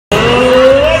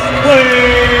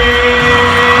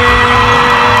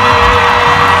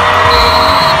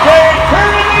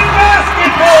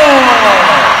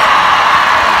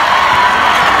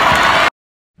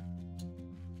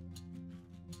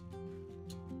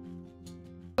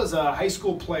was a high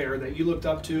school player that you looked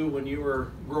up to when you were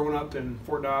growing up in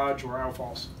Fort Dodge or Iowa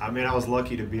Falls? I mean, I was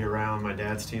lucky to be around my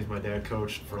dad's teams. My dad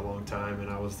coached for a long time, and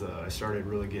I started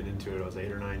really getting into it. I was 8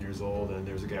 or 9 years old, and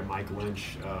there's a guy, Mike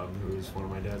Lynch, who was one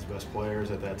of my dad's best players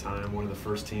at that time, one of the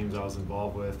first teams I was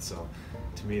involved with. So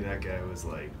to me, that guy was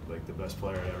like the best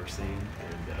player I'd ever seen.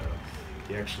 And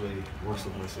he actually works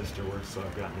with my sister, so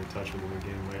I've gotten in touch with him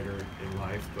again later in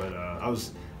life. But it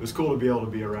was cool to be able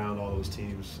to be around all those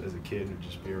teams as a kid and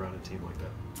just be around a team like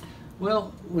that.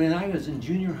 Well, when I was in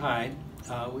junior high,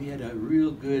 we had a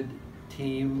real good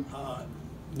team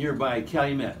nearby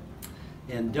Calumet.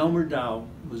 And Delmer Dow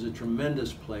was a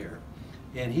tremendous player.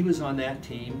 And he was on that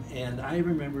team. And I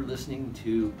remember listening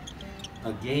to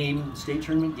a game, state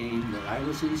tournament game, that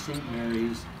Iowa City St.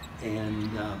 Mary's and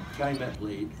Calumet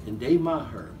played, and Dave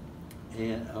Maher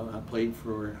and played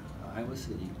for Iowa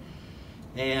City.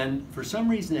 And for some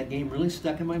reason that game really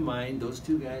stuck in my mind. Those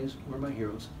two guys were my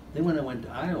heroes. Then when I went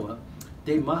to Iowa,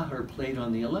 Dave Maher played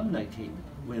on the alumni team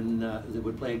when they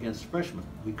would play against freshmen.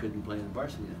 We couldn't play in the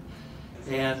varsity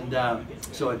then. And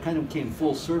so it kind of came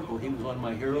full circle. He was one of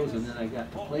my heroes, and then I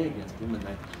got to play against him, and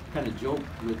I kind of joked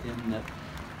with him that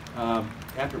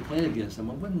after playing against him,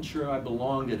 I wasn't sure I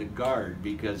belonged at a guard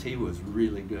because he was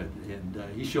really good,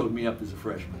 and he showed me up as a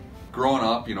freshman. Growing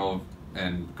up, you know,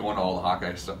 and going to all the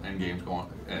Hawkeye and games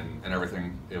and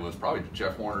everything, it was probably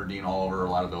Jeff Warner, Dean Oliver, a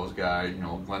lot of those guys, you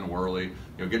know, Glenn Worley, you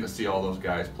know, getting to see all those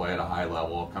guys play at a high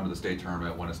level, come to the state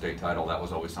tournament, win a state title. That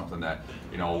was always something that,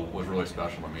 you know, was really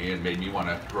special to me and made me want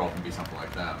to grow up and be something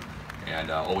like them. And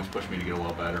always pushed me to get a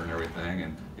little better and everything.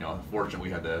 And, you know, fortunate we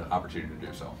had the opportunity to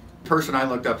do so. The person I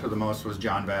looked up to the most was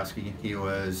John Vasky. He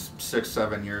was 6,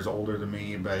 7 years older than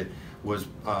me, but was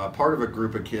part of a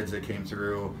group of kids that came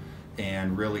through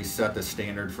and really set the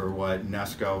standard for what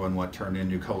NESCO and what turned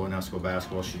into Colo-Nesco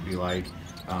basketball should be like.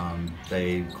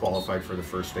 They qualified for the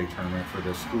first state tournament for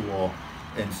the school.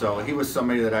 And so he was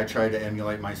somebody that I tried to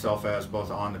emulate myself as, both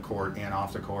on the court and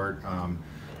off the court,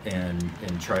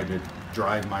 and tried to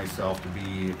drive myself to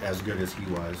be as good as he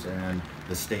was. And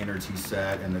the standards he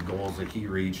set and the goals that he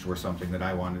reached were something that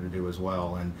I wanted to do as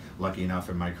well. And lucky enough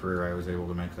in my career, I was able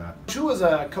to make that. Who was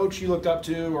a coach you looked up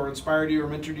to or inspired you or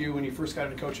mentored you when you first got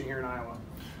into coaching here in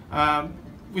Iowa?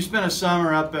 We spent a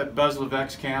summer up at Buzz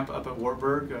Levesque's camp up at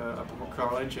Wartburg, up at Wartburg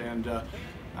College, and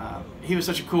he was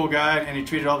such a cool guy, and he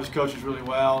treated all of his coaches really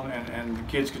well, and the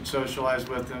kids could socialize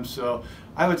with him. So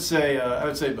I would say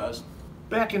Buzz.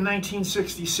 Back in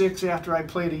 1966, after I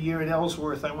played a year at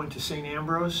Ellsworth, I went to St.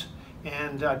 Ambrose,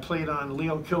 and I played on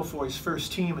Leo Kilfoy's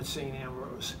first team at St.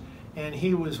 Ambrose. And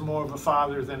he was more of a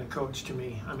father than a coach to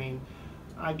me. I mean,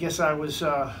 I guess I was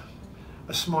a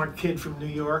smart kid from New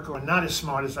York, or not as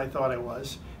smart as I thought I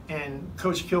was. And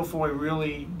Coach Kilfoy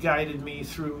really guided me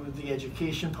through the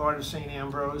education part of St.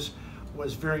 Ambrose,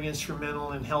 was very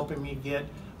instrumental in helping me get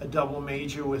a double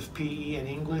major with PE and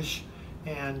English,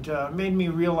 and made me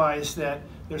realize that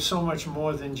there's so much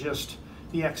more than just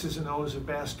the X's and O's of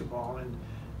basketball. And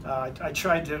I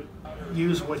tried to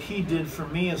use what he did for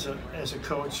me as a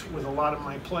coach with a lot of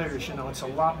my players. You know, it's a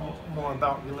lot more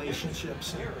about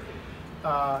relationships.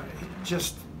 And,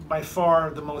 just by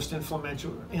far the most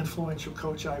influential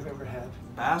coach I've ever had.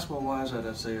 Basketball-wise,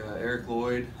 I'd say Eric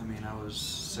Lloyd. I mean, I was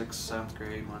 6th, 7th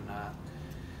grade when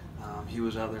he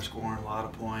was out there scoring a lot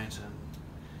of points, and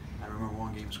I remember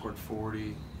one game he scored 40,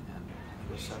 and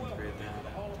I was 7th grade then.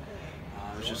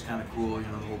 It was just kind of cool, you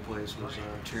know, the whole place was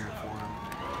cheering for him.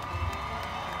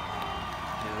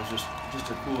 Yeah, it was just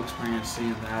a cool experience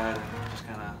seeing that, and just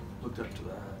kind of looked up to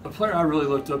that. A player I really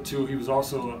looked up to, he was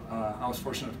also, I was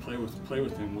fortunate to play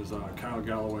with him, was Kyle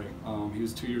Galloway. He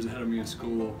was 2 years ahead of me in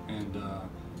school, and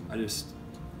I just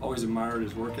always admired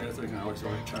his work ethic, and I always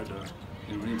tried to,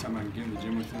 you know, anytime I could get in the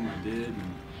gym with him, I did.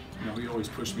 And, you know, he always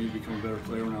pushed me to become a better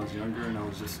player when I was younger, and I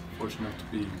was just fortunate enough to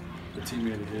be a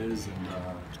teammate of his. And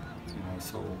you know,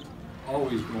 so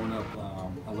always growing up,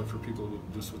 I looked for people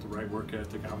just with the right work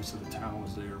ethic. Obviously, the talent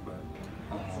was there, but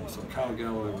so Kyle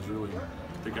Galloway was really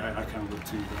the guy I kind of looked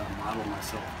to that I modeled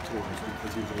myself towards,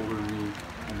 because he was older than me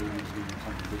and then he was going to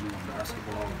play Division I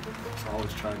basketball. So I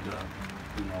always tried to,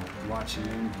 you know, watch him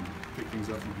and pick things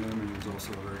up from him, and he was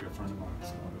also a very good friend of mine. So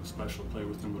it was special to play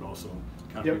with him, but also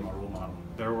kind of be my role model.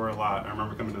 There were a lot. I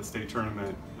remember coming to the state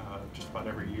tournament just about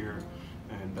every year,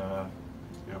 and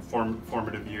you know,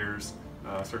 formative years.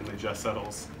 Certainly Jess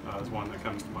Settles is one that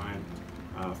comes to mind.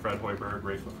 Fred Hoiberg,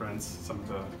 Rafe LaFrance, some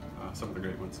of the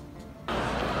great ones.